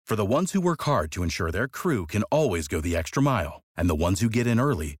For the ones who work hard to ensure their crew can always go the extra mile, and the ones who get in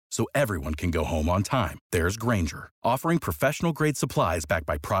early so everyone can go home on time, there's Grainger, offering professional-grade supplies backed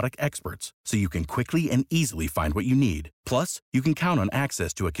by product experts so you can quickly and easily find what you need. Plus, you can count on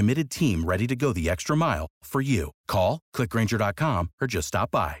access to a committed team ready to go the extra mile for you. Call, click Grainger.com, or just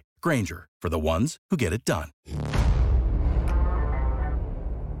stop by. Grainger, for the ones who get it done.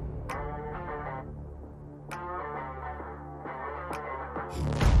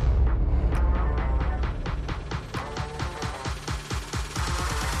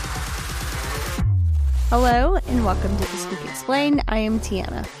 Hello, and welcome to This Week Explained. I am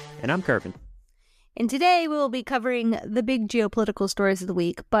Tiana. And I'm Kervin. And today we will be covering the big geopolitical stories of the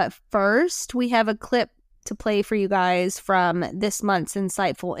week. But first, we have a clip to play for you guys from this month's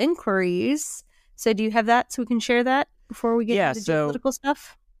Insightful Inquiries. So do you have that so we can share that before we get into geopolitical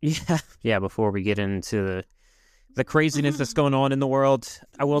stuff? Yeah, before we get into the craziness that's going on in the world.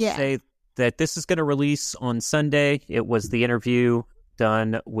 I will say that this is going to release on Sunday. It was the interview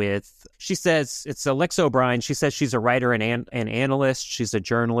done with, she says, it's Alexa O'Brien. She says she's a writer and an analyst. She's a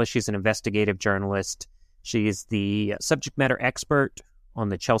journalist. She's an investigative journalist. She is the subject matter expert on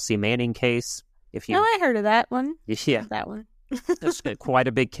the Chelsea Manning case. I heard of that one. Yeah. That one. That's quite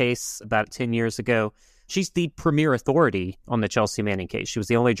a big case about 10 years ago. She's the premier authority on the Chelsea Manning case. She was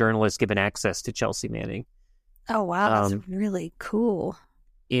the only journalist given access to Chelsea Manning. Oh, wow. That's really cool.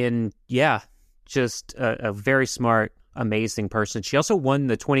 Just a very smart, amazing person. She also won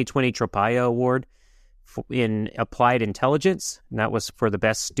the 2020 Tropaio Award in Applied Intelligence, and that was for the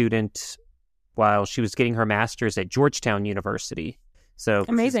best student while she was getting her master's at Georgetown University. So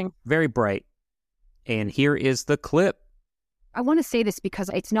amazing. Very bright. And here is the clip. I want to say this because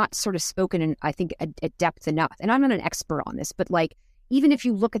it's not sort of spoken in, I think, at depth enough. And I'm not an expert on this, but even if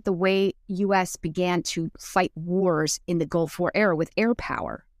you look at the way U.S. began to fight wars in the Gulf War era with air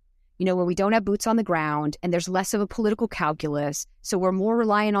power, where we don't have boots on the ground and there's less of a political calculus. So we're more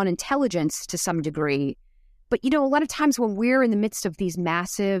reliant on intelligence to some degree. But, a lot of times when we're in the midst of these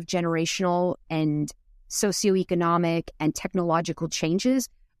massive generational and socioeconomic and technological changes,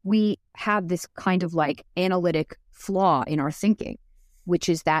 we have this kind of analytic flaw in our thinking, which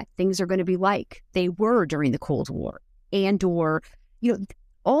is that things are going to be like they were during the Cold War or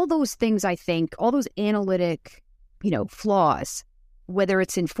all those things, I think, all those analytic, flaws, whether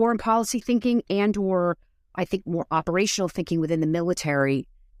it's in foreign policy thinking or I think more operational thinking within the military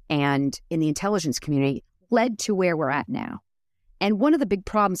and in the intelligence community led to where we're at now. And one of the big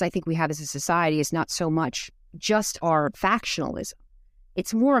problems I think we have as a society is not so much just our factionalism.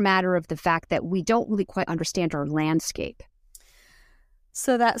 It's more a matter of the fact that we don't really quite understand our landscape.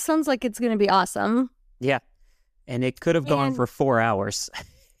 So that sounds like it's going to be awesome. Yeah. And it could have gone for 4 hours.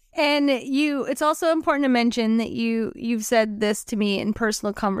 And it's also important to mention that you've said this to me in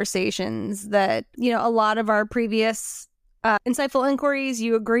personal conversations that, a lot of our previous Insightful Inquiries,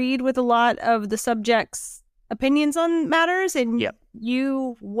 you agreed with a lot of the subject's opinions on matters. And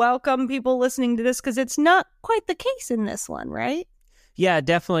you welcome people listening to this because it's not quite the case in this one, right? Yeah,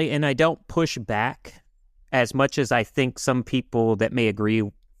 definitely. And I don't push back as much as I think some people that may agree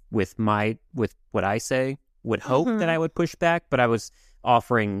with what I say would hope that I would push back, but I was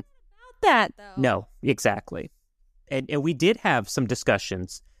offering about that though. No, exactly. And we did have some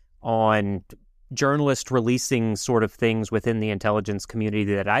discussions on journalists releasing sort of things within the intelligence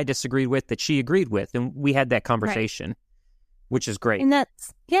community that I disagreed with, that she agreed with, and we had that conversation, which is great. And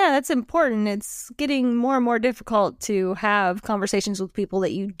that's important. It's getting more and more difficult to have conversations with people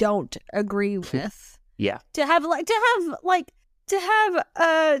that you don't agree with. Yeah. To have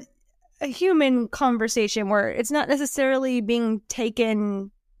a human conversation where it's not necessarily being taken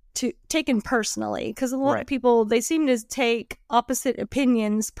personally, because a lot of people, they seem to take opposite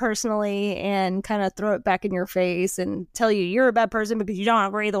opinions personally and kind of throw it back in your face and tell you you're a bad person because you don't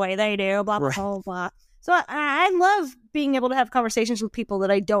agree the way they do, blah, blah, blah, blah. So I love being able to have conversations with people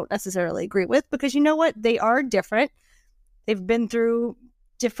that I don't necessarily agree with, because you know what? They are different. They've been through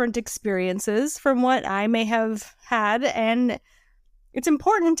different experiences from what I may have had, and it's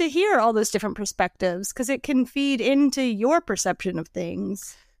important to hear all those different perspectives because it can feed into your perception of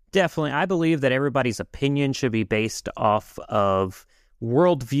things. Definitely. I believe that everybody's opinion should be based off of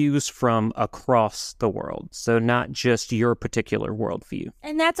worldviews from across the world. So not just your particular worldview.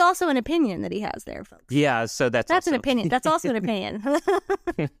 And that's also an opinion that he has there, folks. Yeah, so that's an opinion. That's also an opinion.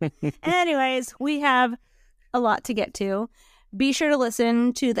 Anyways, we have a lot to get to. Be sure to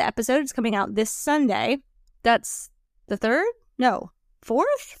listen to the episode. It's coming out this Sunday. That's the 3rd? No,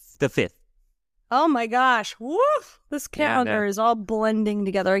 4th? The 5th. Oh my gosh. Woof. This calendar is all blending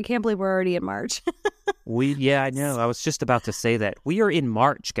together. I can't believe we're already in March. I know. I was just about to say that. We are in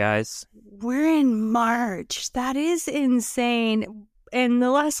March, guys. We're in March. That is insane. And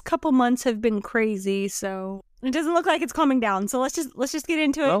the last couple months have been crazy, so it doesn't look like it's calming down. So let's just get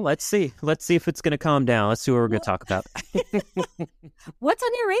into it. Well, let's see. Let's see if it's going to calm down. Let's see what we're going to talk about. What's on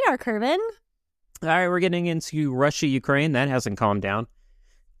your radar, Kervin? All right, we're getting into Russia, Ukraine. That hasn't calmed down.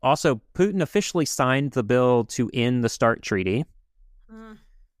 Also, Putin officially signed the bill to end the START treaty.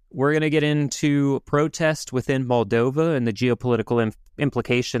 We're going to get into protests within Moldova and the geopolitical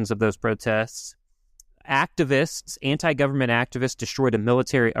implications of those protests. Activists, anti-government activists, destroyed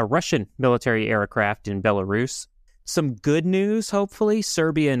a Russian military aircraft in Belarus. Some good news, hopefully,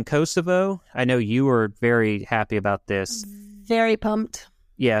 Serbia and Kosovo. I know you were very happy about this. Very pumped.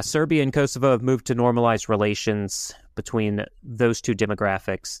 Yeah, Serbia and Kosovo have moved to normalize relations between those two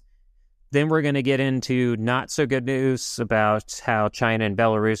demographics. Then we're going to get into not so good news about how China and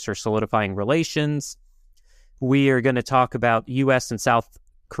Belarus are solidifying relations. We are going to talk about U.S. and South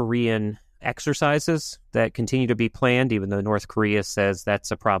Korean exercises that continue to be planned, even though North Korea says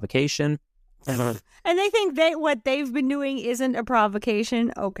that's a provocation. And they think what they've been doing isn't a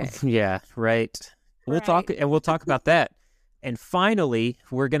provocation. Okay. Yeah, right. We'll talk about that. And finally,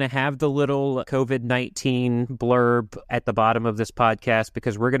 we're going to have the little COVID-19 blurb at the bottom of this podcast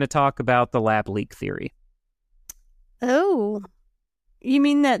because we're going to talk about the lab leak theory. Oh, you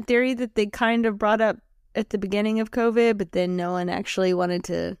mean that theory that they kind of brought up at the beginning of COVID, but then no one actually wanted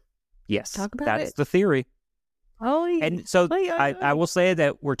to talk about it? Yes, that's the theory. Oh, and so I will say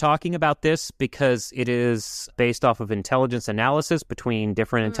that we're talking about this because it is based off of intelligence analysis between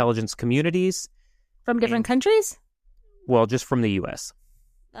different intelligence communities. From different countries? Well, just from the U.S.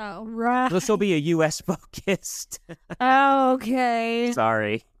 Oh, right. This will be a U.S. focused. Oh, okay.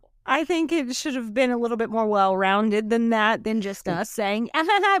 Sorry. I think it should have been a little bit more well-rounded than that, than just us saying,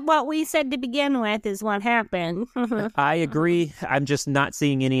 what we said to begin with is what happened. I agree. I'm just not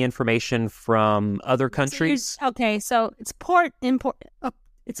seeing any information from other countries. So it's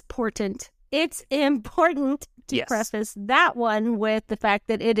important to preface that one with the fact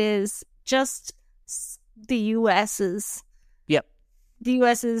that it is just the U.S.'s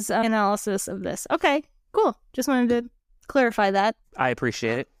analysis of this. Okay, cool. Just wanted to clarify that. I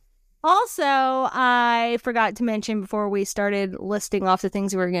appreciate it. Also, I forgot to mention before we started listing off the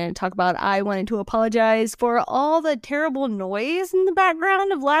things we were going to talk about, I wanted to apologize for all the terrible noise in the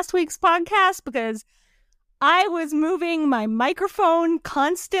background of last week's podcast because I was moving my microphone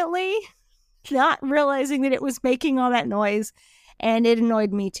constantly, not realizing that it was making all that noise, and it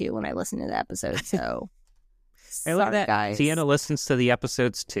annoyed me too when I listened to the episode, so... Sorry, guys. Tiana listens to the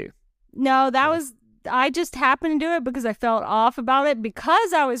episodes too. No, I just happened to do it because I felt off about it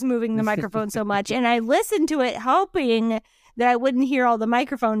because I was moving the microphone so much. And I listened to it hoping that I wouldn't hear all the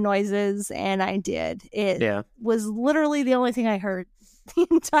microphone noises. And I did. It was literally the only thing I heard the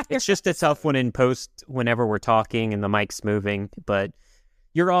entire It's just a tough one in post whenever we're talking and the mic's moving. But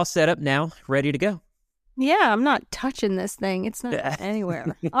you're all set up now, ready to go. Yeah, I'm not touching this thing. It's not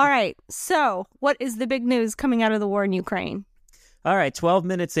anywhere. All right. So what is the big news coming out of the war in Ukraine? All right. 12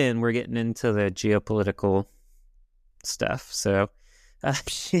 minutes in, we're getting into the geopolitical stuff. So,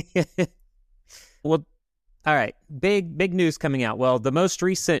 well, all right. Big news coming out. Well, the most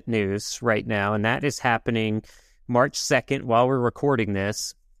recent news right now, and that is happening March 2nd while we're recording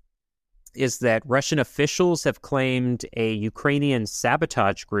this, is that Russian officials have claimed a Ukrainian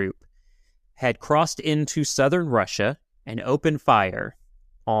sabotage group had crossed into southern Russia and opened fire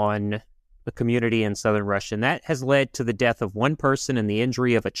on the community in southern Russia. And that has led to the death of one person and the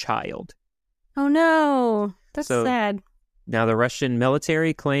injury of a child. Oh, no. That's sad. Now, the Russian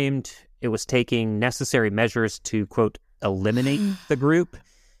military claimed it was taking necessary measures to, quote, eliminate the group.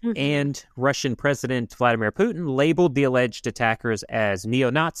 And Russian President Vladimir Putin labeled the alleged attackers as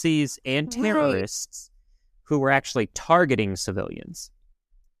neo-Nazis and terrorists who were actually targeting civilians.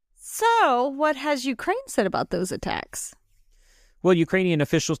 So, what has Ukraine said about those attacks? Well, Ukrainian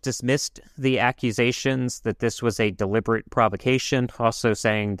officials dismissed the accusations that this was a deliberate provocation, also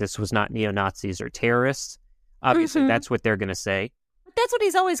saying this was not neo-Nazis or terrorists. Obviously, that's what they're going to say. That's what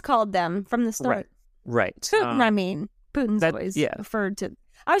he's always called them from the start. Right. Putin, Putin's always referred to.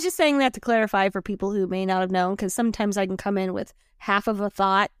 I was just saying that to clarify for people who may not have known, because sometimes I can come in with half of a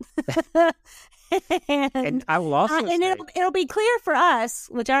thought. and I will also say... it'll be clear for us,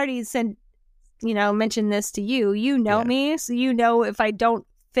 which I already said, mentioned this to you. You know me, so you know if I don't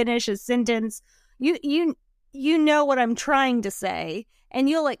finish a sentence, you know what I'm trying to say. and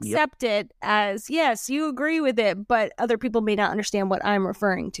you'll accept it as, yes, you agree with it, but other people may not understand what I'm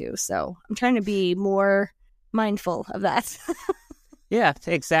referring to. So I'm trying to be more mindful of that. Yeah,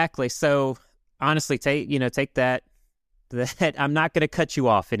 exactly. So honestly, take that I'm not going to cut you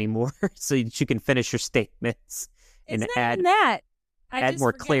off anymore so that you can finish your statements and add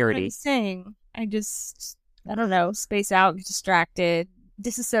more clarity. What I'm saying. I don't know, space out, get distracted,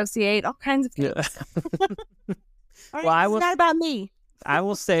 disassociate, all kinds of things. Yeah. It's not about me. I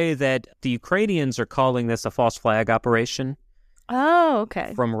will say that the Ukrainians are calling this a false flag operation. Oh,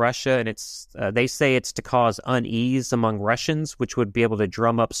 okay. From Russia, and it's they say it's to cause unease among Russians, which would be able to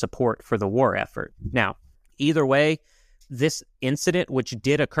drum up support for the war effort. Now, either way, this incident, which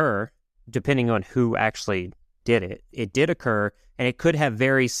did occur, depending on who actually did it, it did occur, and it could have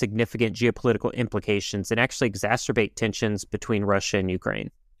very significant geopolitical implications and actually exacerbate tensions between Russia and Ukraine.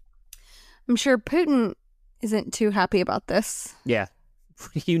 I'm sure Putin isn't too happy about this. Yeah,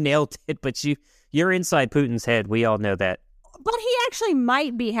 you nailed it, but you're inside Putin's head. We all know that. But he actually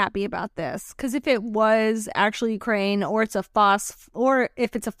might be happy about this, because if it was actually Ukraine, or if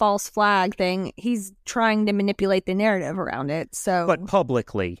it's a false flag thing, he's trying to manipulate the narrative around it. So, but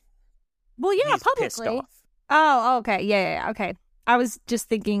publicly, well, yeah, he's publicly. Pissed off. Oh, okay, yeah, okay. I was just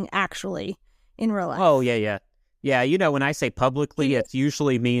thinking actually in real life. Oh, yeah. When I say publicly, it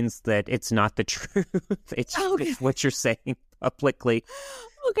usually means that it's not the truth. It's what you're saying publicly.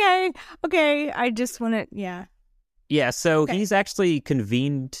 Okay. I just want to, yeah. Yeah, so he's actually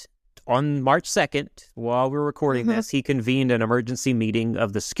convened on March 2nd, while we're recording this, he convened an emergency meeting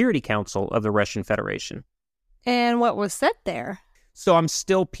of the Security Council of the Russian Federation. And what was said there? So I'm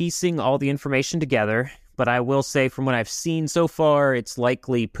still piecing all the information together, but I will say from what I've seen so far, it's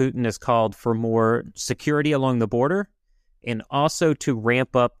likely Putin has called for more security along the border and also to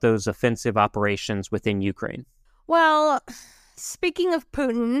ramp up those offensive operations within Ukraine. Well, speaking of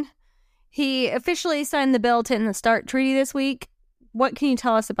Putin, he officially signed the bill to end the START treaty this week. What can you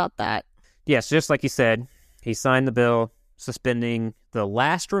tell us about that? Yes, just like you said, he signed the bill suspending the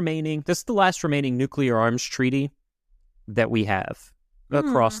last remaining nuclear arms treaty that we have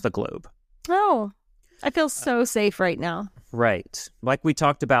across the globe. Oh, I feel so safe right now. Right. Like we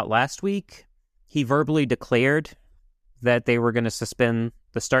talked about last week, he verbally declared that they were going to suspend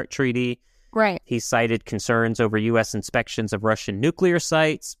the START treaty. Right. He cited concerns over U.S. inspections of Russian nuclear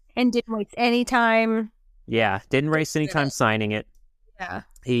sites. And didn't waste any time. Yeah, didn't waste any time signing it. Yeah.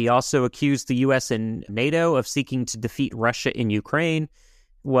 He also accused the U.S. and NATO of seeking to defeat Russia in Ukraine.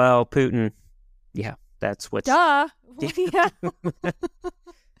 Well, Putin, yeah, that's what's... Duh. Yeah.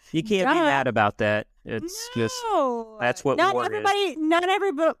 You can't be mad about that. It's just that's what war is. Not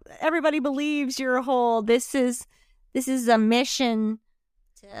everybody believes your whole. This is a mission.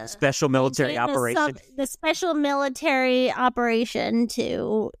 Special military operation. The special military operation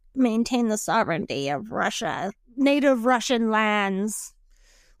to maintain the sovereignty of Russia, native Russian lands.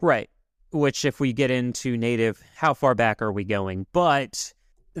 Right. Which, if we get into native, how far back are we going? But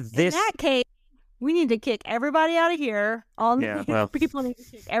this. In that case, we need to kick everybody out of here. All the people need to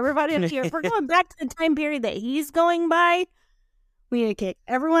kick everybody out of here. If we're going back to the time period that he's going by, we need to kick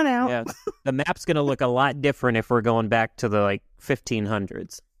everyone out. Yeah. The map's going to look a lot different if we're going back to the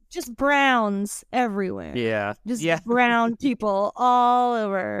 1500s. Just browns everywhere. Yeah. Just brown people all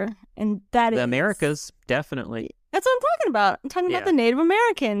over. And that the Americas, definitely. That's what I'm talking about. I'm talking about the Native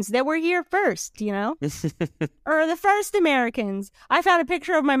Americans that were here first, or the first Americans. I found a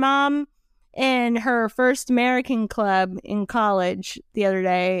picture of my mom in her first American club in college the other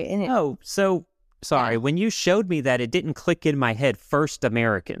day. And sorry. When you showed me that, it didn't click in my head, first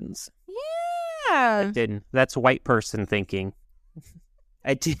Americans. Yeah. It didn't. That's white person thinking.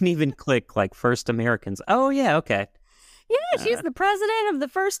 I didn't even click first Americans. Oh, yeah, okay. Yeah, she's the president of the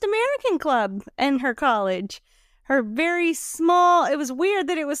first American club in her college. Her very small, it was weird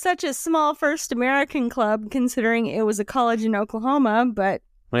that it was such a small first American club considering it was a college in Oklahoma, but...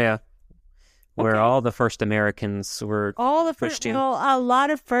 Yeah. Where all the first Americans were pushed in. Well, a lot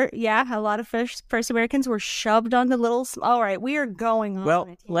of first Americans were shoved onto little... All right, we are going on.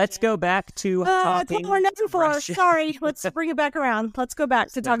 Well, let's go back to talking Russia. Sorry, let's bring it back around. Let's go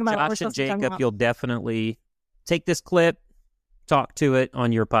back to talking about what we're supposed to talk about. Josh and Jacob, you'll definitely take this clip, talk to it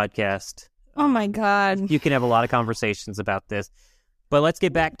on your podcast. Oh, my God. You can have a lot of conversations about this. But let's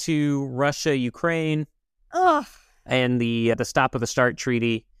get back to Russia, Ukraine, and the stop of the START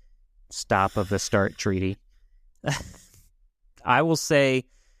treaty. Stop of the START treaty. I will say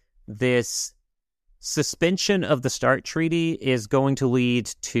this suspension of the START treaty is going to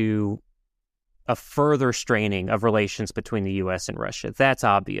lead to a further straining of relations between the U.S. and Russia. That's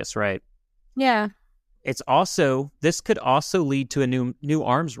obvious, right? Yeah. This could also lead to a new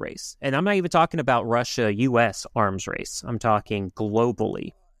arms race. And I'm not even talking about Russia-US arms race. I'm talking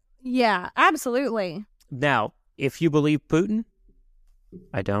globally. Yeah, absolutely. Now, if you believe Putin,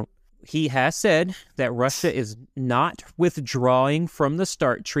 I don't. He has said that Russia is not withdrawing from the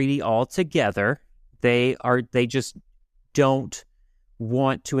START treaty altogether. They just don't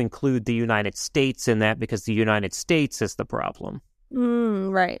want to include the United States in that because the United States is the problem.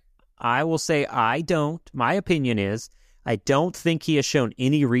 Right. I will say my opinion is, I don't think he has shown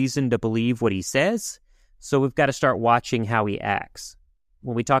any reason to believe what he says, so we've got to start watching how he acts.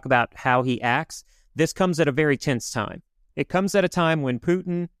 When we talk about how he acts, this comes at a very tense time. It comes at a time when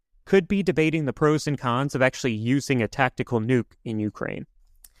Putin could be debating the pros and cons of actually using a tactical nuke in Ukraine.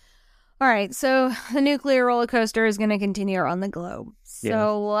 All right, so the nuclear roller coaster is going to continue around the globe.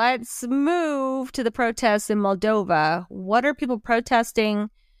 So let's move to the protests in Moldova. What are people protesting?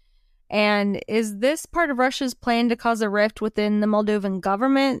 And is this part of Russia's plan to cause a rift within the Moldovan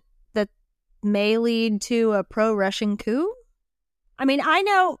government that may lead to a pro-Russian coup? I mean, I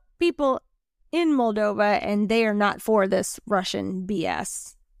know people in Moldova, and they are not for this Russian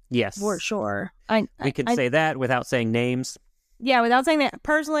BS. Yes. For sure. We can say that without saying names. Yeah, without saying that.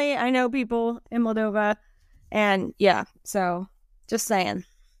 Personally, I know people in Moldova, and yeah, so just saying.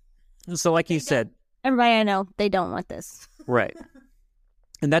 So like you said. Everybody I know, they don't want this. Right.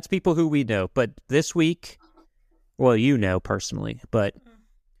 And that's people who we know. But this week, well, you know personally, but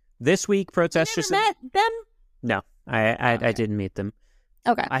this week protesters... You never met them? No, I didn't meet them.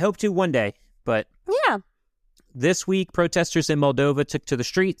 Okay. I hope to one day, but... Yeah. This week, protesters in Moldova took to the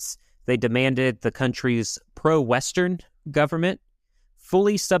streets. They demanded the country's pro-Western government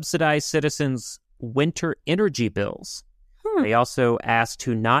fully subsidize citizens' winter energy bills. They also asked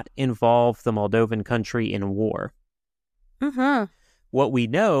to not involve the Moldovan country in war. What we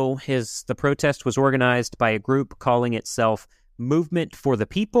know is the protest was organized by a group calling itself Movement for the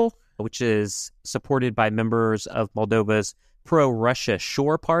People, which is supported by members of Moldova's pro-Russia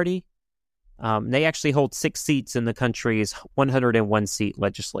Shore Party. They actually hold 6 seats in the country's 101-seat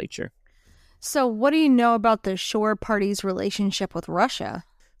legislature. So what do you know about the Shore Party's relationship with Russia?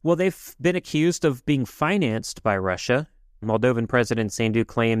 Well, they've been accused of being financed by Russia. Moldovan President Sandu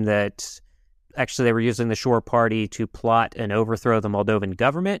claimed that actually they were using the Shore Party to plot and overthrow the Moldovan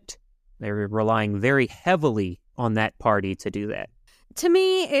government. They were relying very heavily on that party to do that. To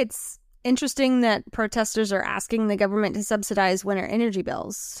me, it's interesting that protesters are asking the government to subsidize winter energy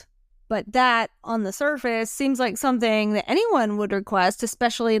bills. But that, on the surface, seems like something that anyone would request,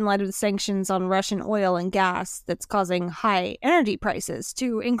 especially in light of the sanctions on Russian oil and gas that's causing high energy prices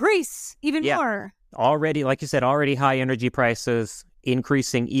to increase even more. Already, like you said, already high energy prices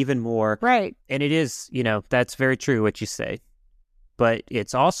increasing even more. Right. And it is, that's very true what you say. But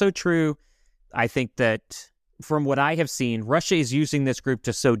it's also true, I think, that from what I have seen, Russia is using this group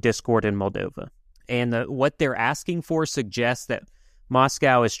to sow discord in Moldova. And what they're asking for suggests that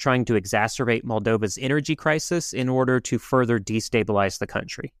Moscow is trying to exacerbate Moldova's energy crisis in order to further destabilize the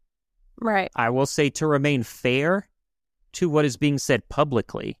country. Right. I will say, to remain fair to what is being said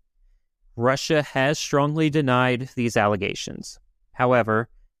publicly, Russia has strongly denied these allegations. However,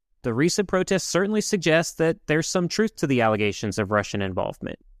 the recent protests certainly suggest that there's some truth to the allegations of Russian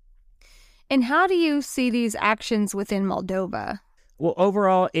involvement. And how do you see these actions within Moldova? Well,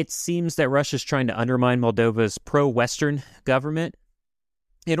 overall, it seems that Russia's trying to undermine Moldova's pro-Western government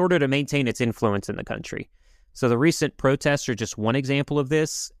in order to maintain its influence in the country. So the recent protests are just one example of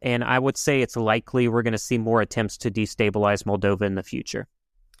this, and I would say it's likely we're going to see more attempts to destabilize Moldova in the future.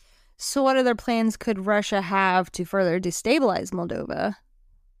 So what other plans could Russia have to further destabilize Moldova?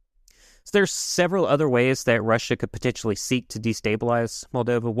 So there's several other ways that Russia could potentially seek to destabilize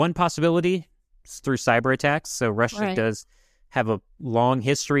Moldova. One possibility is through cyber attacks. So Russia does have a long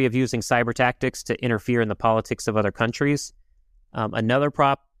history of using cyber tactics to interfere in the politics of other countries. Another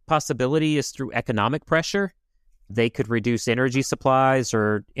possibility is through economic pressure. They could reduce energy supplies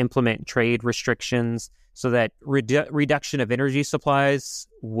or implement trade restrictions so that reduction of energy supplies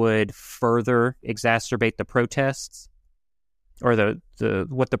would further exacerbate the protests or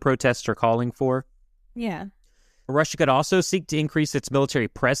what the protests are calling for. Yeah. Russia could also seek to increase its military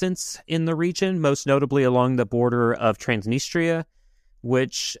presence in the region, most notably along the border of Transnistria,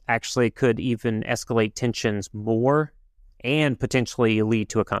 which actually could even escalate tensions more and potentially lead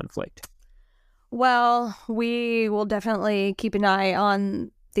to a conflict. Well, we will definitely keep an eye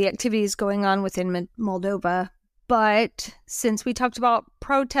on the activities going on within Moldova. But since we talked about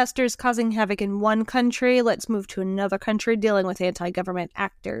protesters causing havoc in one country, let's move to another country dealing with anti-government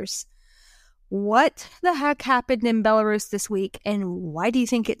actors. What the heck happened in Belarus this week, and why do you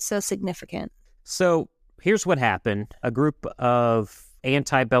think it's so significant? So here's what happened. A group of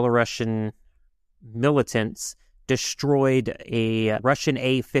anti-Belarusian militants destroyed a Russian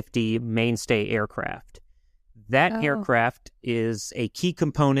A-50 mainstay aircraft. That aircraft is a key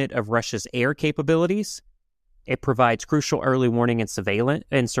component of Russia's air capabilities. It provides crucial early warning and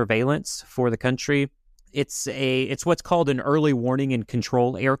surveillance for the country. It's what's called an early warning and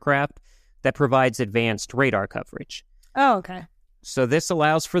control aircraft that provides advanced radar coverage. Oh, okay. So this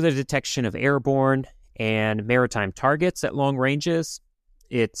allows for the detection of airborne and maritime targets at long ranges.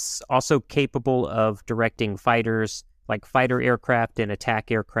 It's also capable of directing fighters, like fighter aircraft and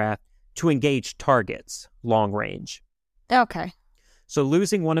attack aircraft, to engage targets long range. Okay. So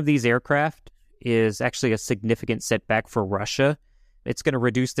losing one of these aircraft is actually a significant setback for Russia. It's going to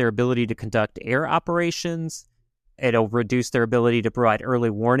reduce their ability to conduct air operations. It'll reduce their ability to provide early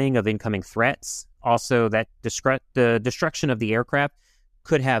warning of incoming threats. Also, that the destruction of the aircraft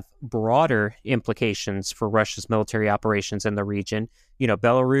could have broader implications for Russia's military operations in the region. You know,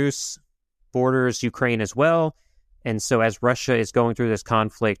 Belarus borders Ukraine as well. And so as Russia is going through this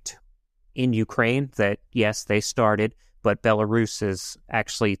conflict in Ukraine that, yes, they started, but Belarus is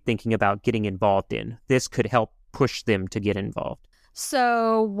actually thinking about getting involved in, this could help push them to get involved.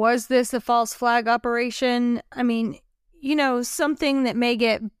 So was this a false flag operation? I mean, you know, something that may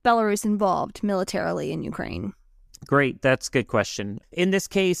get Belarus involved militarily in Ukraine. Great. That's a good question. In this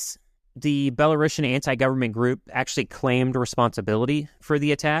case, the Belarusian anti-government group actually claimed responsibility for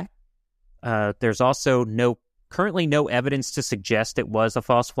the attack. There's also currently no evidence to suggest it was a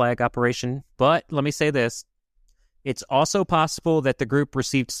false flag operation. But let me say this. It's also possible that the group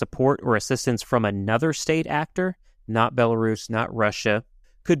received support or assistance from another state actor, not Belarus, not Russia.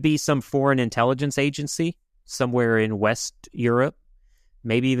 Could be some foreign intelligence agency somewhere in West Europe,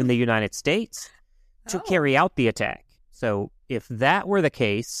 maybe even the United States, to carry out the attack. So if that were the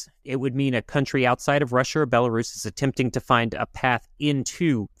case, it would mean a country outside of Russia or Belarus is attempting to find a path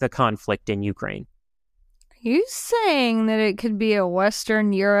into the conflict in Ukraine. Are you saying that it could be a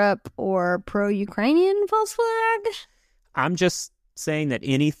Western Europe or pro-Ukrainian false flag? I'm just saying that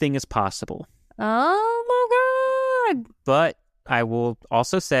anything is possible. Oh my God. But I will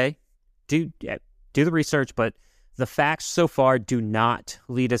also say, do the research, but the facts so far do not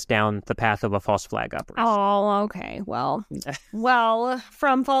lead us down the path of a false flag operation. Oh, okay. Well,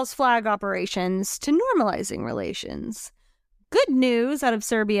 from false flag operations to normalizing relations. Good news out of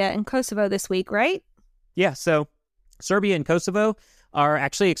Serbia and Kosovo this week, right? Yeah, so Serbia and Kosovo are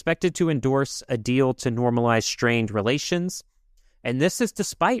actually expected to endorse a deal to normalize strained relations. And this is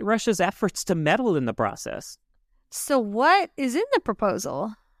despite Russia's efforts to meddle in the process. So what is in the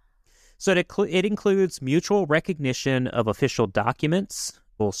proposal? So it includes mutual recognition of official documents,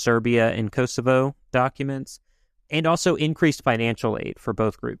 both Serbia and Kosovo documents, and also increased financial aid for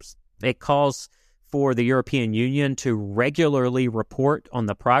both groups. It calls for the European Union to regularly report on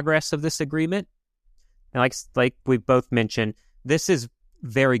the progress of this agreement. And like we've both mentioned, this is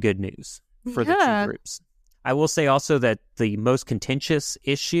very good news for the two groups. I will say also that the most contentious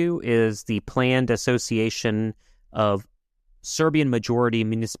issue is the planned association of Serbian majority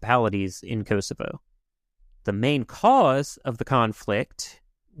municipalities in Kosovo. The main cause of the conflict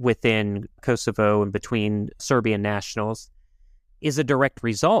within Kosovo and between Serbian nationals is a direct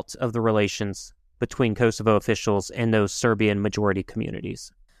result of the relations between Kosovo officials and those Serbian majority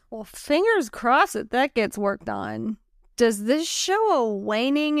communities. Well, fingers crossed that gets worked on. Does this show a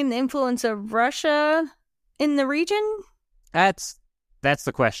waning in the influence of Russia in the region? That's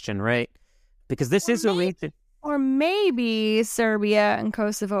the question, right? Because this is a region. Or maybe Serbia and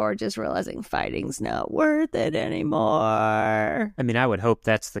Kosovo are just realizing fighting's not worth it anymore. I mean, I would hope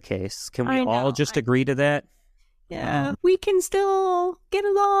that's the case. Can we all just agree to that? Yeah, we can still get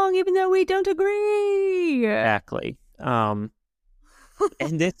along even though we don't agree. Exactly. And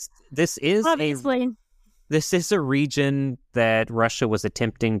this is obviously this is a region that Russia was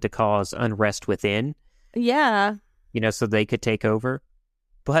attempting to cause unrest within. Yeah. So they could take over.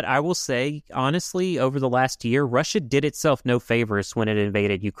 But I will say, honestly, over the last year, Russia did itself no favors when it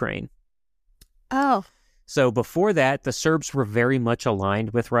invaded Ukraine. Oh. So before that, the Serbs were very much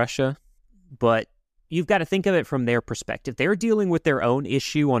aligned with Russia. But you've got to think of it from their perspective. They're dealing with their own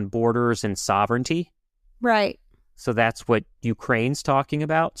issue on borders and sovereignty. Right. So that's what Ukraine's talking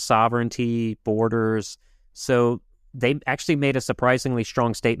about, sovereignty, borders. So they actually made a surprisingly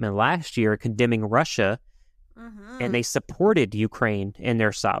strong statement last year condemning Russia. And they supported Ukraine in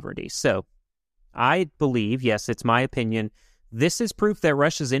their sovereignty. So I believe, yes, it's my opinion, this is proof that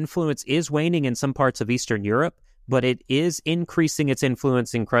Russia's influence is waning in some parts of Eastern Europe, but it is increasing its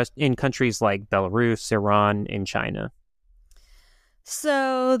influence in countries like Belarus, Iran, and China.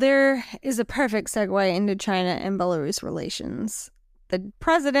 So there is a perfect segue into China and Belarus relations. The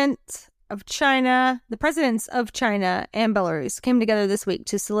presidents of China and Belarus came together this week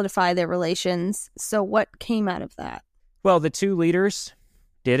to solidify their relations. So what came out of that? Well, the two leaders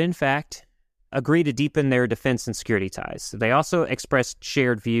did, in fact, agree to deepen their defense and security ties. They also expressed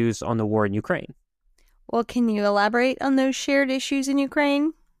shared views on the war in Ukraine. Well, can you elaborate on those shared issues in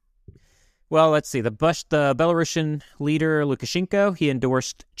Ukraine? Well, let's see. The Belarusian leader, Lukashenko, he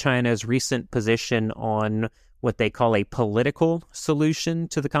endorsed China's recent position on what they call a political solution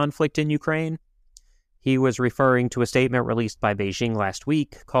to the conflict in Ukraine. He was referring to a statement released by Beijing last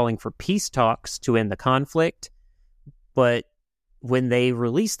week calling for peace talks to end the conflict. But when they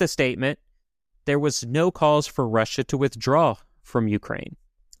released the statement, there was no calls for Russia to withdraw from Ukraine.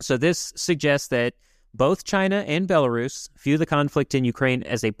 So this suggests that both China and Belarus view the conflict in Ukraine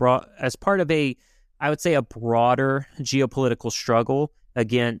as part of a broader geopolitical struggle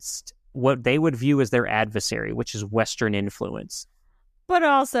against what they would view as their adversary, which is Western influence. But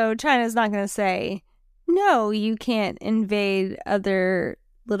also, China's not going to say, no, you can't invade other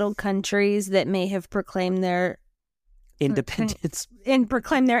little countries that may have proclaimed their independence.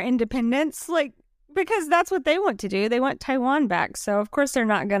 Because that's what they want to do. They want Taiwan back. So, of course, they're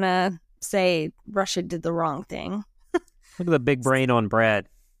not going to say Russia did the wrong thing. Look at the big brain on Brad.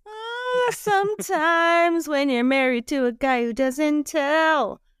 Sometimes when you're married to a guy who doesn't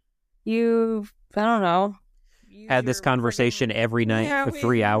tell, had this conversation every night for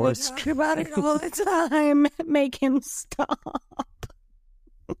 3 hours. Talk about it all the time. Make him stop.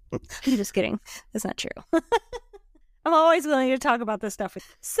 I'm just kidding. That's not true. I'm always willing to talk about this stuff.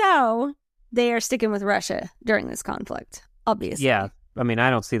 So they are sticking with Russia during this conflict, obviously. Yeah. I mean, I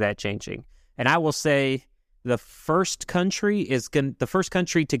don't see that changing. And I will say the first country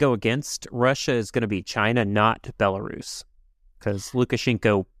to go against Russia is going to be China, not Belarus, because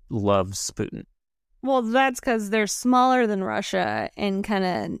Lukashenko loves Putin. Well, that's because they're smaller than Russia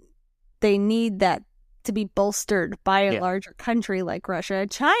and they need that to be bolstered by a larger country like Russia.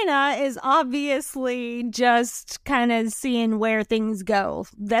 China is obviously just kind of seeing where things go.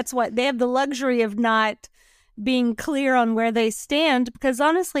 That's what they have the luxury of not being clear on where they stand, because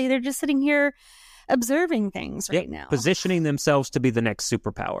honestly, they're just sitting here observing things right now. Positioning themselves to be the next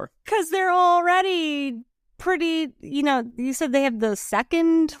superpower. Because they're already pretty, you said they have the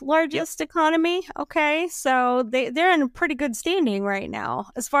second largest economy. Okay, so they're in a pretty good standing right now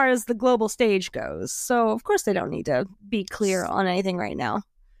as far as the global stage goes. So, of course, they don't need to be clear on anything right now.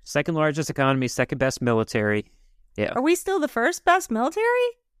 Second largest economy, second best military. Yeah. Are we still the first best military?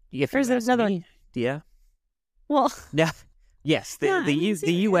 If or is it another one? Yeah. Well, yeah. Yes, the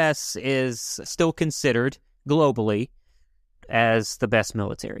U.S. is still considered globally as the best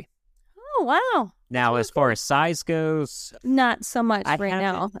military. Oh, wow. Now, as far as size goes, not so much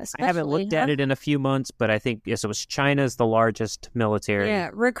now. I haven't looked at it in a few months, but I think it was China's the largest military. Yeah,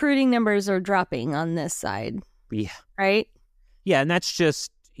 recruiting numbers are dropping on this side. Yeah. Right? Yeah, and that's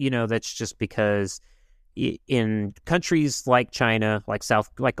just because in countries like China,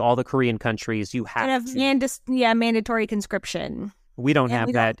 like all the Korean countries, you have mandatory conscription. We don't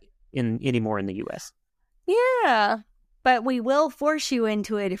have that anymore in the U.S. Yeah, but we will force you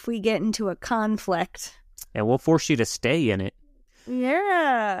into it if we get into a conflict. And we'll force you to stay in it.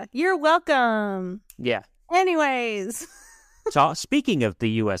 Yeah, you're welcome. Yeah. Anyways. So speaking of the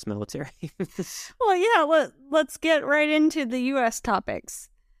U.S. military. Well, yeah, let's get right into the U.S. topics.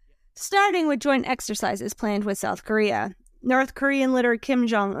 Starting with joint exercises planned with South Korea. North Korean leader Kim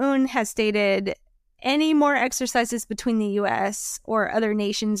Jong-un has stated any more exercises between the U.S. or other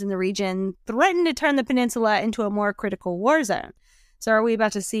nations in the region threaten to turn the peninsula into a more critical war zone. So are we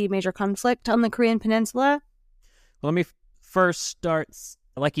about to see major conflict on the Korean peninsula? Let me first start.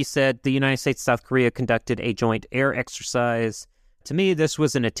 Like you said, the United States and South Korea conducted a joint air exercise. To me, this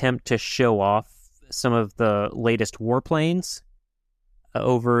was an attempt to show off some of the latest warplanes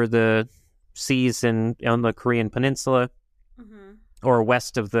over the seas on the Korean peninsula, or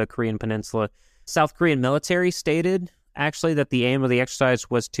west of the Korean peninsula. South Korean military stated, actually, that the aim of the exercise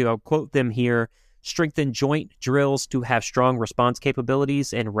was to, I'll quote them here, strengthen joint drills to have strong response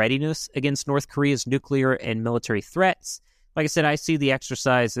capabilities and readiness against North Korea's nuclear and military threats. Like I said, I see the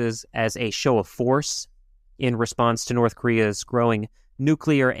exercises as a show of force in response to North Korea's growing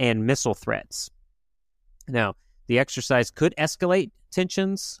nuclear and missile threats. Now, the exercise could escalate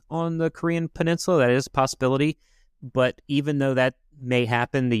tensions on the Korean peninsula. That is a possibility. But even though that may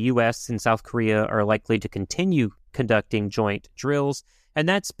happen, the U.S. and South Korea are likely to continue conducting joint drills. And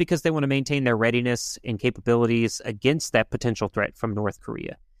that's because they want to maintain their readiness and capabilities against that potential threat from North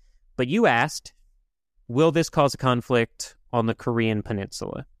Korea. But you asked, will this cause a conflict on the Korean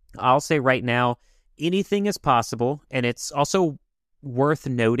Peninsula. I'll say right now, anything is possible, and it's also worth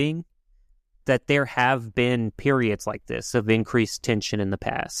noting that there have been periods like this of increased tension in the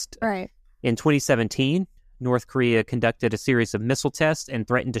past. Right. In 2017, North Korea conducted a series of missile tests and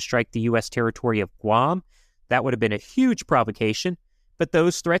threatened to strike the U.S. territory of Guam. That would have been a huge provocation, but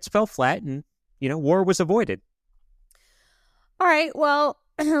those threats fell flat and, war was avoided. All right, well,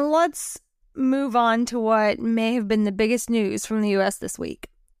 let's move on to what may have been the biggest news from the U.S. this week.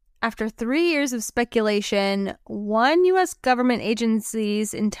 After 3 years of speculation, one U.S. government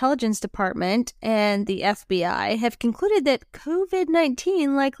agency's intelligence department and the FBI have concluded that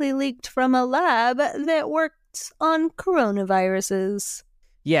COVID-19 likely leaked from a lab that worked on coronaviruses.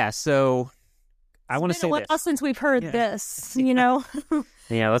 Yeah, so I want to say this. It's been a while since we've heard this,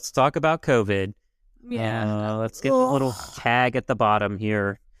 Yeah, let's talk about COVID. Yeah. Let's get a little tag at the bottom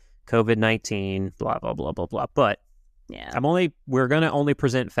here. COVID-19, blah, blah, blah, blah, blah. But yeah, we're going to only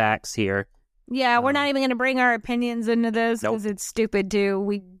present facts here. Yeah, we're not even going to bring our opinions into this because it's stupid too.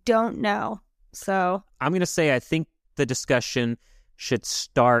 We don't know. So I'm going to say I think the discussion should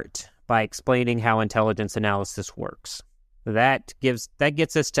start by explaining how intelligence analysis works. That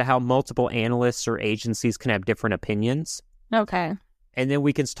gets us to how multiple analysts or agencies can have different opinions. Okay. And then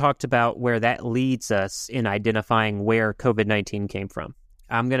we can talk about where that leads us in identifying where COVID-19 came from.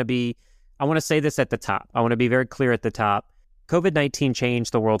 I want to say this at the top. I want to be very clear at the top. COVID-19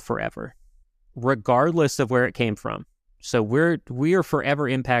 changed the world forever, regardless of where it came from. So we are forever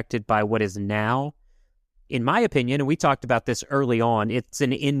impacted by what is now, in my opinion, and we talked about this early on, it's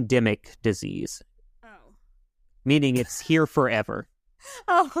an endemic disease. Oh. Meaning it's here forever.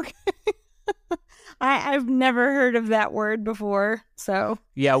 Oh, okay. I've never heard of that word before, so.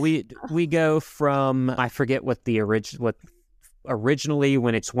 Yeah, we go from, I forget what originally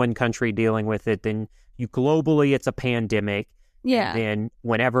when it's one country dealing with it, then globally it's a pandemic. Yeah. And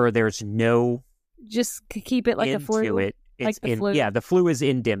whenever there's no just keep it like a flu. Flu. Yeah, the flu is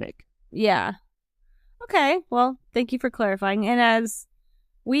endemic. Yeah. Okay. Well, thank you for clarifying. And as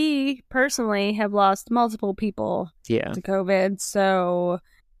we personally have lost multiple people to COVID, so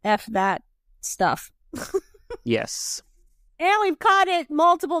F that stuff. Yes. And we've caught it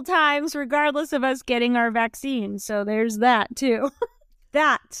multiple times, regardless of us getting our vaccine. So there's that, too.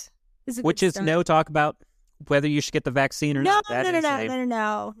 That is a Which is start. No talk about whether you should get the vaccine or not.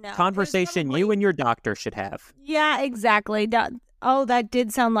 No. Conversation you and your doctor should have. Yeah, exactly. That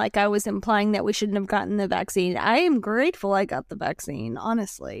did sound like I was implying that we shouldn't have gotten the vaccine. I am grateful I got the vaccine,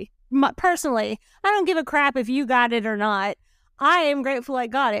 honestly. Personally, I don't give a crap if you got it or not. I am grateful I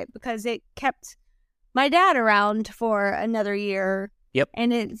got it because it kept my dad around for another year. Yep.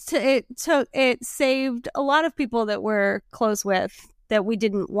 And it saved a lot of people that we're close with that we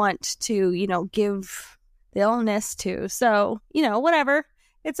didn't want to, give the illness to. So, whatever.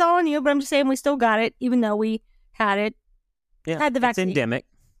 It's all on you, but I'm just saying we still got it, even though we had it. Yeah, had the vaccine. It's endemic.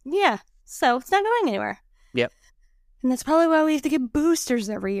 Yeah. So it's not going anywhere. Yep. And that's probably why we have to get boosters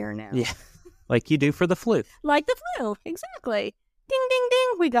every year now. Yeah. Like you do for the flu. Like the flu. Exactly. Ding, ding,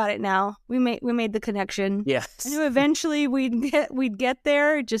 ding. We got it now. We made the connection. Yes. I knew eventually we'd get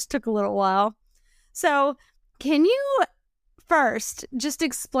there. It just took a little while. So can you first just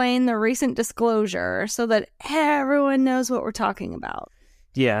explain the recent disclosure so that everyone knows what we're talking about?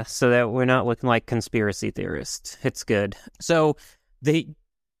 Yeah, so that we're not looking like conspiracy theorists. It's good. So the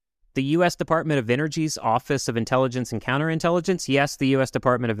U.S. Department of Energy's Office of Intelligence and Counterintelligence, yes, the U.S.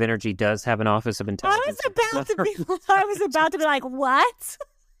 Department of Energy does have an Office of Intelligence. I was about to be like, what?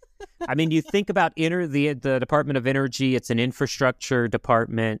 I mean, you think about the Department of Energy, it's an infrastructure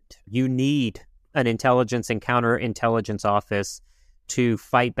department. You need an intelligence and counterintelligence office to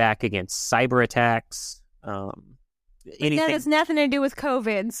fight back against cyber attacks, anything. That has nothing to do with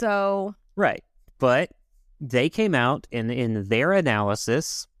COVID, so... Right. But they came out in their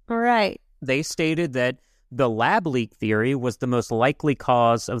analysis... Right. They stated that the lab leak theory was the most likely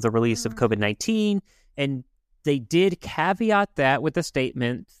cause of the release of COVID-19, and they did caveat that with the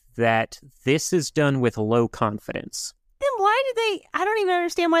statement that this is done with low confidence. Then why did they... I don't even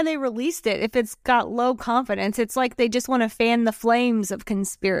understand why they released it if it's got low confidence. It's like they just want to fan the flames of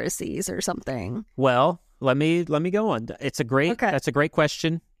conspiracies or something. Well, let me go on. That's a great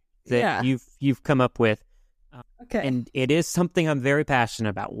question that you've come up with. Okay. And it is something I'm very passionate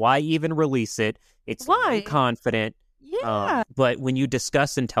about. Why even release it? It's low confident. Yeah. But when you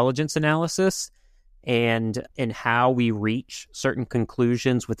discuss intelligence analysis and how we reach certain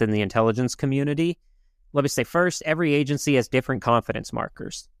conclusions within the intelligence community, let me say first, every agency has different confidence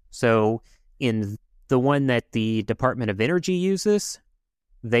markers. So in the one that the Department of Energy uses,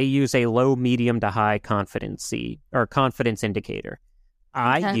 they use a low, medium to high confidence indicator.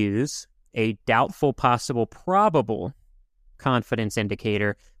 I use a doubtful, possible, probable confidence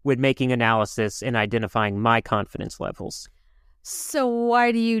indicator when making analysis and identifying my confidence levels. So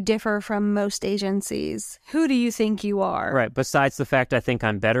why do you differ from most agencies? Who do you think you are? Right. Besides the fact I think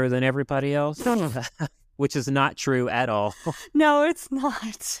I'm better than everybody else, which is not true at all. No, it's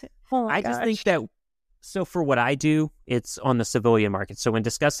not. Oh my just think that, so for what I do, it's on the civilian market. So when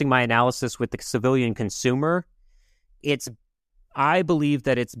discussing my analysis with the civilian consumer, I believe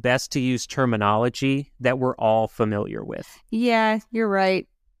that it's best to use terminology that we're all familiar with. Yeah, you're right.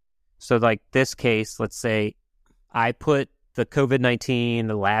 So like this case, let's say I put the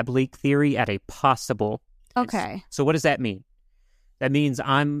COVID-19 lab leak theory at a possible. Okay. So what does that mean? That means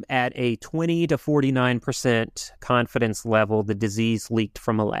I'm at a 20 to 49% confidence level the disease leaked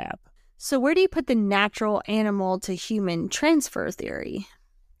from a lab. So where do you put the natural animal to human transfer theory?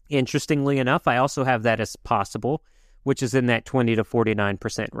 Interestingly enough, I also have that as possible, which is in that 20 to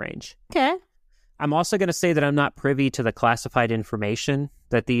 49% range. Okay. I'm also going to say that I'm not privy to the classified information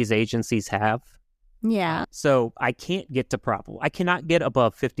that these agencies have. Yeah. So I can't get to probable. I cannot get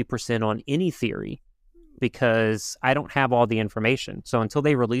above 50% on any theory because I don't have all the information. So until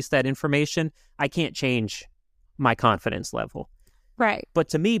they release that information, I can't change my confidence level. Right. But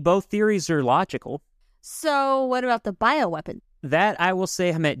to me, both theories are logical. So what about the bioweapon? That I will say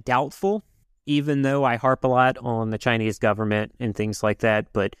I'm at doubtful, even though I harp a lot on the Chinese government and things like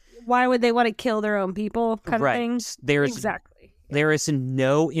that. But why would they want to kill their own people kind of thing? Exactly. There is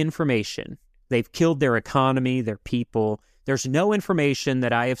no information. They've killed their economy, their people. There's no information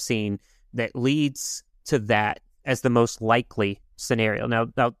that I have seen that leads to that as the most likely scenario. Now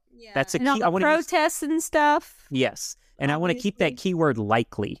that's a key. And all the protests and stuff. Yes. And obviously, I want to keep that keyword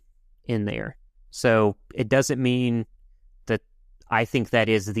likely in there. So it doesn't mean that I think that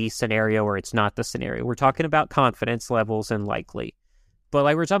is the scenario or it's not the scenario. We're talking about confidence levels and likely. But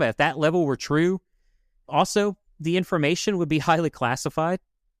like we're talking about, if that level were true, also the information would be highly classified.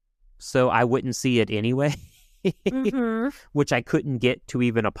 So I wouldn't see it anyway, which I couldn't get to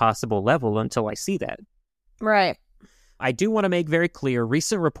even a possible level until I see that. Right. I do want to make very clear,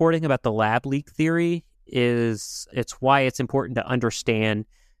 recent reporting about the lab leak theory it's why it's important to understand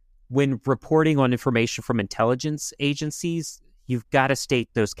when reporting on information from intelligence agencies, you've got to state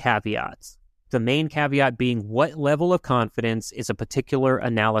those caveats. The main caveat being what level of confidence is a particular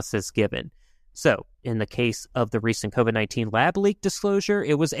analysis given. So, in the case of the recent COVID-19 lab leak disclosure,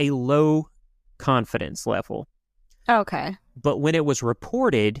 it was a low confidence level. Okay. But when it was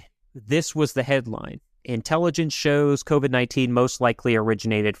reported, this was the headline. Intelligence shows COVID-19 most likely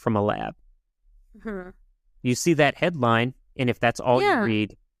originated from a lab. Mm-hmm. You see that headline, and if that's all you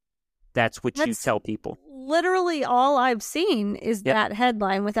read, that's what you tell people. Literally all I've seen is that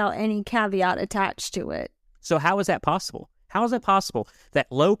headline without any caveat attached to it. So how is that possible? How is it possible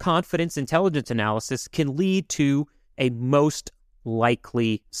that low confidence intelligence analysis can lead to a most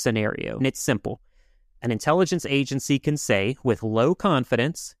likely scenario? And it's simple. An intelligence agency can say with low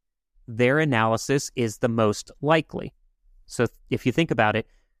confidence, their analysis is the most likely. So if you think about it,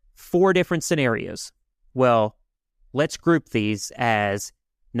 4 different scenarios. Well, let's group these as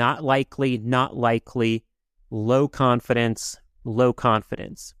not likely, low confidence, low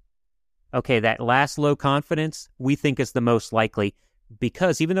confidence. Okay, that last low confidence we think is the most likely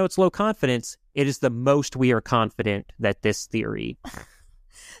because even though it's low confidence, it is the most we are confident that this theory.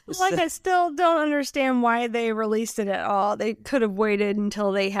 I still don't understand why they released it at all. They could have waited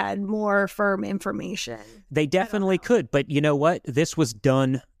until they had more firm information. They definitely could, but you know what? This was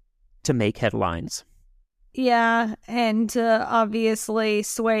done to make headlines. Yeah, and to obviously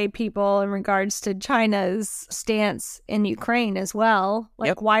sway people in regards to China's stance in Ukraine as well.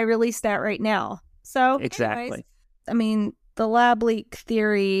 Why release that right now? So, exactly. Anyways, I mean, the lab leak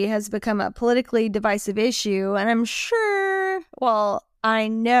theory has become a politically divisive issue, and I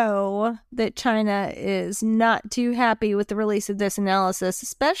know that China is not too happy with the release of this analysis,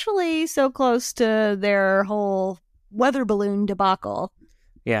 especially so close to their whole weather balloon debacle.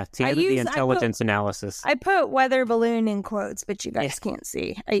 Yeah, the intelligence analysis. I put weather balloon in quotes, but you guys can't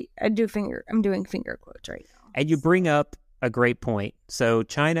see. I'm doing finger quotes right now. And you bring up a great point. So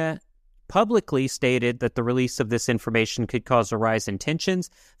China publicly stated that the release of this information could cause a rise in tensions.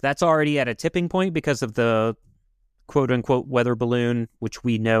 That's already at a tipping point because of the quote-unquote weather balloon, which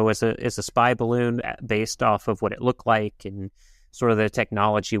we know is a spy balloon based off of what it looked like and sort of the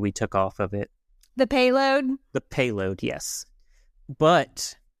technology we took off of it. The payload? The payload, yes.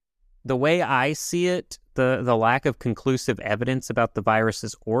 But the way I see it, the lack of conclusive evidence about the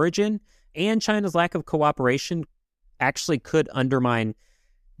virus's origin and China's lack of cooperation actually could undermine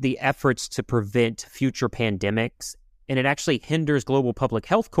the efforts to prevent future pandemics, and it actually hinders global public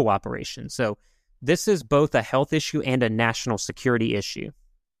health cooperation. So this is both a health issue and a national security issue.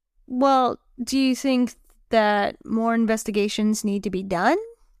 Well, do you think that more investigations need to be done?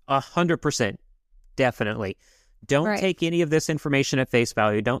 100%. Definitely. Don't take any of this information at face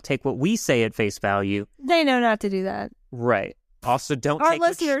value. Don't take what we say at face value. They know not to do that. Right. Also, don't Our take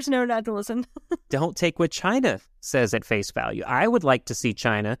listeners know not to listen. don't take what China says at face value. I would like to see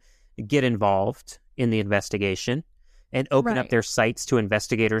China get involved in the investigation and open up their sites to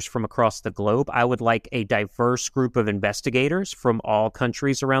investigators from across the globe. I would like a diverse group of investigators from all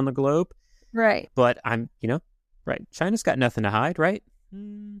countries around the globe. Right. But China's got nothing to hide, right?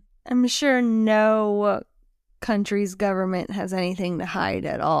 I'm sure no country's government has anything to hide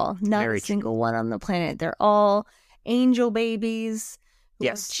at all. Not a single one on the planet. They're all angel babies who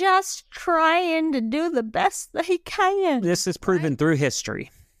are just trying to do the best they can. This is proven through history.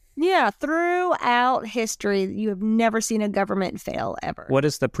 Yeah, throughout history, you have never seen a government fail ever. What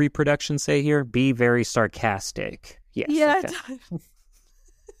does the pre-production say here? Be very sarcastic. Yes. Yeah, okay.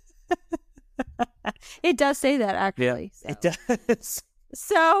 It does say that, actually. Yeah, it does.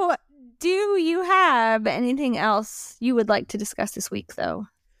 So, do you have anything else you would like to discuss this week, though?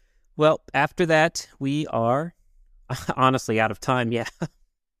 Well, after that, we are honestly out of time,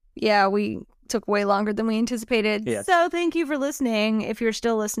 Yeah, we took way longer than we anticipated. Yes. So thank you for listening, if you're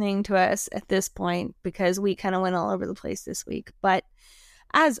still listening to us at this point, because we kind of went all over the place this week. But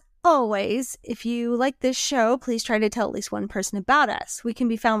as always, if you like this show, please try to tell at least one person about us. We can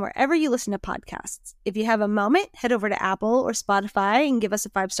be found wherever you listen to podcasts. If you have a moment, head over to Apple or Spotify and give us a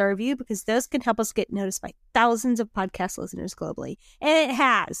 5-star review, because those can help us get noticed by thousands of podcast listeners globally. And it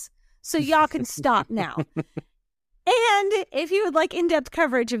has. So y'all can stop now. And if you would like in-depth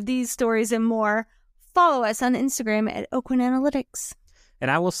coverage of these stories and more, follow us on Instagram at Oakland Analytics. And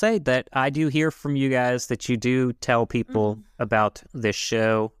I will say that I do hear from you guys that you do tell people about this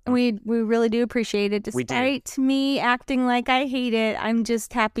show. We really do appreciate it. Despite me acting like I hate it, I'm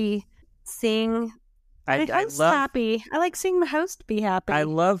just happy seeing my host happy. I like seeing the host be happy. I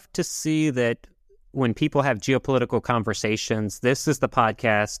love to see that when people have geopolitical conversations, this is the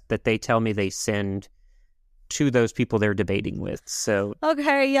podcast that they tell me they send to those people they're debating with. So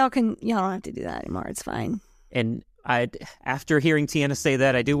okay, y'all don't have to do that anymore. It's fine. And after hearing Tiana say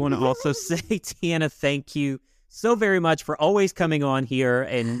that, I do want to also say, Tiana, thank you so very much for always coming on here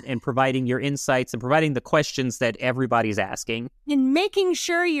and providing your insights and providing the questions that everybody's asking. And making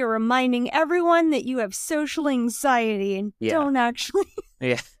sure you're reminding everyone that you have social anxiety and don't actually.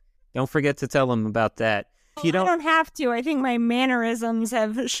 Yeah. Don't forget to tell them about that. I don't have to. I think my mannerisms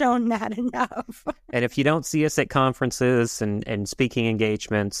have shown that enough. And if you don't see us at conferences and speaking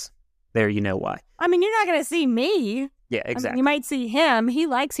engagements, there you know why. I mean, you're not going to see me. Yeah, exactly. I mean, you might see him. He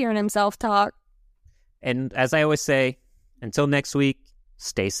likes hearing himself talk. And as I always say, until next week,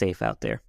 stay safe out there.